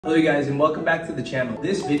Hello you guys and welcome back to the channel.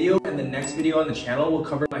 This video and the next video on the channel will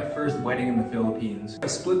cover my first wedding in the Philippines. I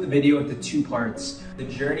split the video into two parts, the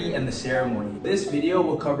journey and the ceremony. This video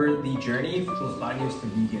will cover the journey from Los Baños to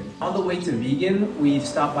Vigan. On the way to Vigan, we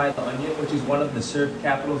stopped by La Union, which is one of the surf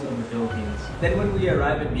capitals of the Philippines. Then when we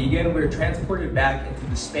arrive at Vigan, we're transported back into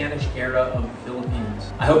the Spanish era of the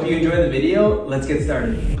Philippines. I hope you enjoy the video. Let's get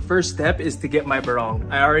started. The first step is to get my barong.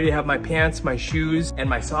 I already have my pants, my shoes, and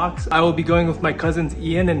my socks. I will be going with my cousins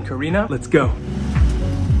Ian and Karina. Let's go.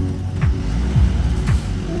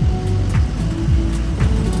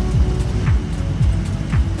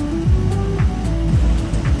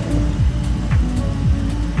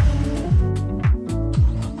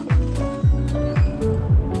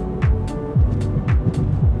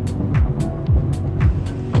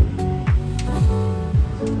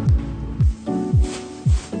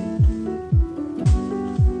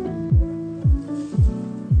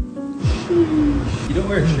 You don't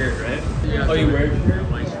wear a shirt, right? Yeah, oh, you wear a shirt?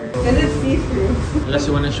 My shirt. And it's see-through. Unless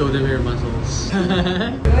you want to show them your muscles.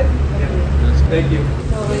 Thank you.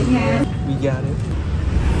 Yeah. We got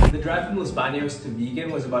it. The drive from Los Baños to Vigan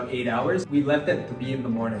was about 8 hours. We left at 3 in the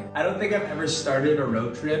morning. I don't think I've ever started a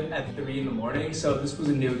road trip at 3 in the morning, so this was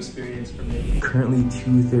a new experience for me. Currently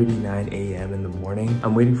 2:39 a.m. in the morning.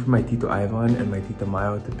 I'm waiting for my Tito Ivan and my Tita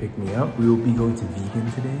Mayo to pick me up. We will be going to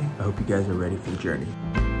Vigan today. I hope you guys are ready for the journey.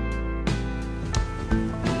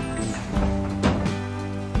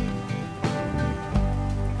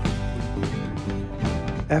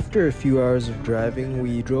 After a few hours of driving,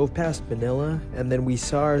 we drove past Manila and then we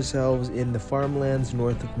saw ourselves in the farmlands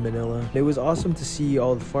north of Manila. It was awesome to see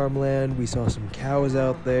all the farmland. We saw some cows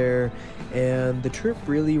out there and the trip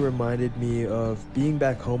really reminded me of being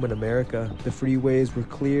back home in America. The freeways were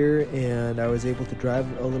clear and I was able to drive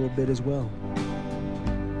a little bit as well.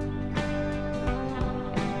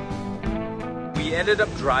 We ended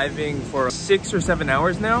up driving for 6 or 7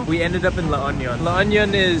 hours now. We ended up in La Union. La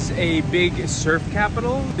Union is a big surf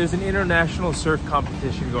capital. There's an international surf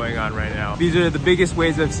competition going on right now. These are the biggest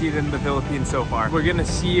waves I've seen in the Philippines so far. We're gonna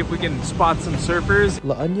see if we can spot some surfers.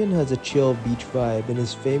 La Union has a chill beach vibe and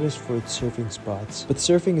is famous for its surfing spots. But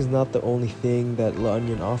surfing is not the only thing that La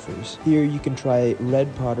Union offers. Here you can try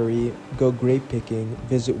red pottery, go grape picking,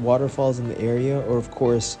 visit waterfalls in the area, or of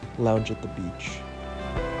course, lounge at the beach.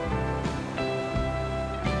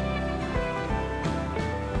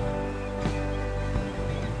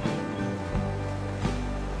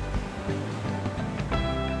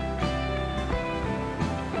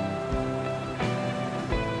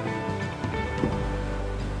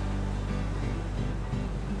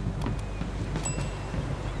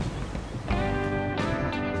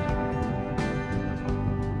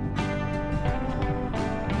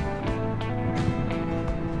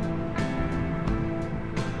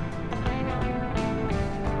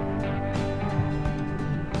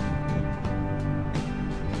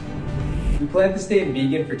 We plan to stay in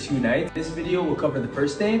Vigan for 2 nights. This video will cover the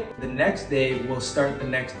first day. The next day, we'll start the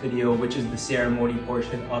next video, which is the ceremony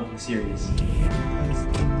portion of the series.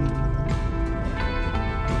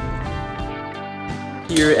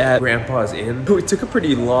 Here at Grandpa's Inn, we took a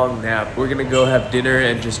pretty long nap. We're gonna go have dinner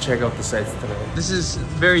and just check out the sights tonight. This is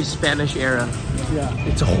very Spanish era. Yeah.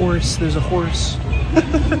 It's a horse, there's a horse.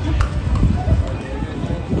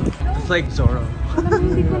 It's like Zorro.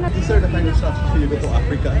 These are the kind of shots you go to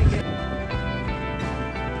Africa.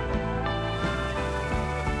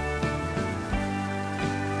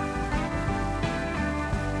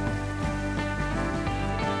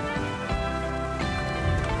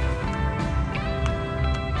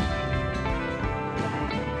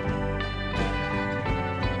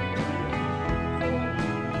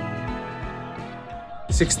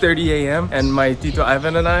 6:30 a.m. and my Tito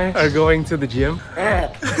Ivan and I are going to the gym.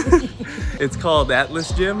 It's called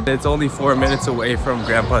Atlas Gym. It's only 4 minutes away from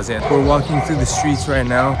Grandpa's Inn. We're walking through the streets right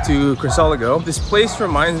now to Crisologo. This place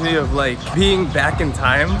reminds me of like being back in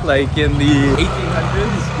time, like in the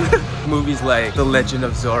 1800s. Movies like The Legend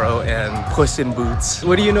of Zorro and Puss in Boots.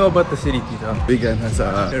 What do you know about the city, Tito? Vigan has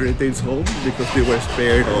a heritage home because they were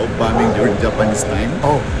spared of bombing during Japanese time.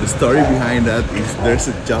 Oh. The story behind that is there's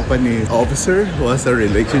a Japanese officer who has a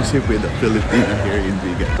relationship with a Filipino here in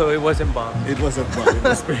Vigan. So it wasn't bombed. It wasn't bombed, it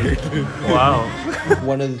was spared. Wow.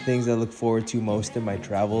 One of the things I look forward to most in my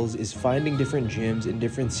travels is finding different gyms in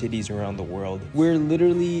different cities around the world. We're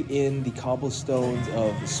literally in the cobblestones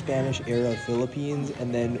of Spanish era Philippines,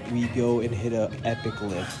 and then we go and hit an epic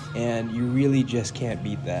lift, and you really just can't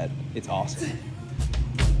beat that. It's awesome.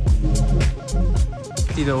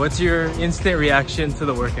 Tito, what's your instant reaction to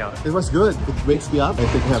the workout? It was good. It wakes me up. I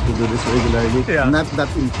think I have to do this regularly. Yeah. Not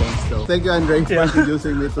that intense though. Thank you, Andre, for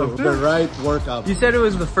introducing me to the right workout. You said it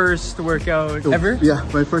was the first workout ever? Yeah,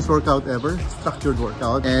 my first workout ever. Structured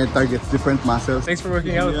workout and targets different muscles. Thanks for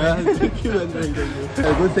working out with me. Yeah, thank you, Andre. Thank you.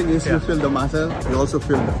 The good thing is you feel the muscle, you also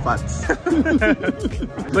feel the fats.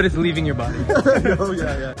 But it's leaving your body. Oh,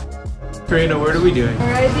 yeah. Karina, what are we doing?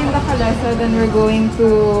 We're riding the Kalesa, then we're going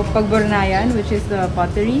to Pagburnayan, which is the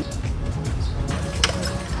pottery.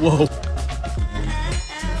 Whoa.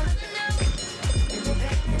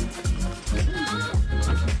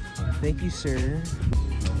 Thank you, sir.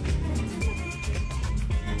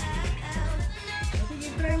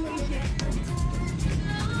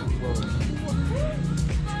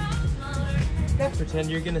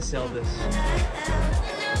 Pretend you're gonna sell this.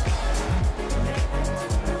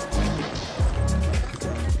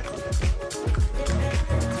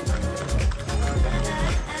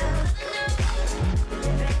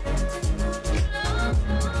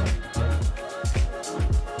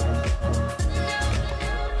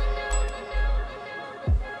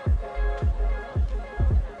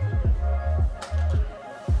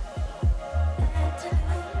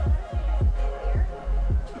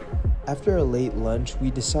 After a late lunch,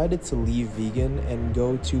 we decided to leave Vigan and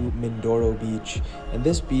go to Mindoro Beach. And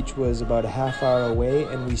this beach was about a half hour away,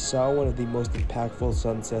 and we saw one of the most impactful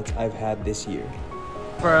sunsets I've had this year.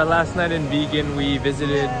 For our last night in Vigan, we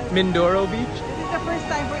visited Mindoro Beach. This is the first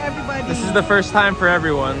time for everybody. This is the first time for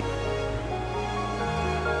everyone.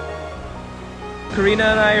 Karina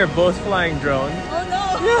and I are both flying drones. Oh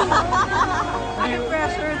no! I'm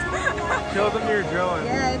pressured. Show them your drone.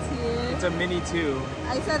 Yeah, it's here. It's a Mini 2.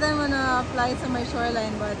 I said I'm gonna fly to my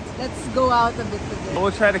shoreline, but let's go out a bit today.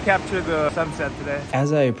 We'll try to capture the sunset today.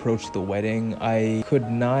 As I approached the wedding, I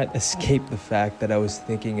could not escape the fact that I was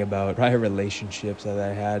thinking about prior relationships that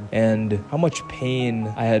I had and how much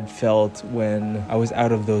pain I had felt when I was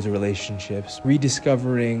out of those relationships.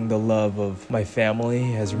 Rediscovering the love of my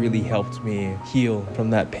family has really helped me heal from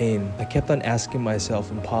that pain. I kept on asking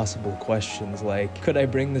myself impossible questions like, could I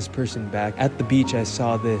bring this person back? At the beach, I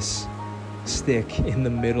saw this stick in the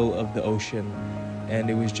middle of the ocean, and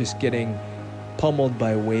it was just getting pummeled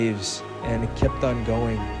by waves, and it kept on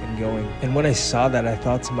going and going. And when I saw that, I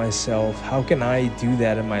thought to myself, how can I do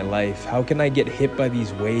that in my life? How can I get hit by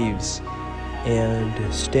these waves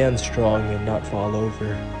and stand strong and not fall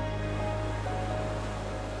over?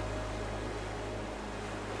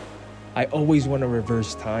 I always want to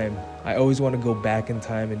reverse time. I always want to go back in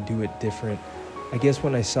time and do it different. I guess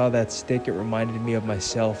when I saw that stick, it reminded me of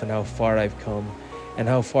myself and how far I've come and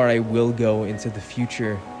how far I will go into the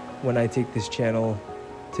future when I take this channel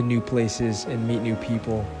to new places and meet new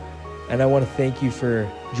people. And I want to thank you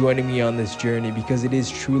for joining me on this journey, because it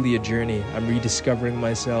is truly a journey. I'm rediscovering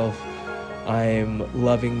myself. I'm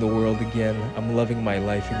loving the world again. I'm loving my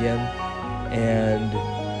life again. And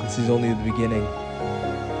this is only the beginning.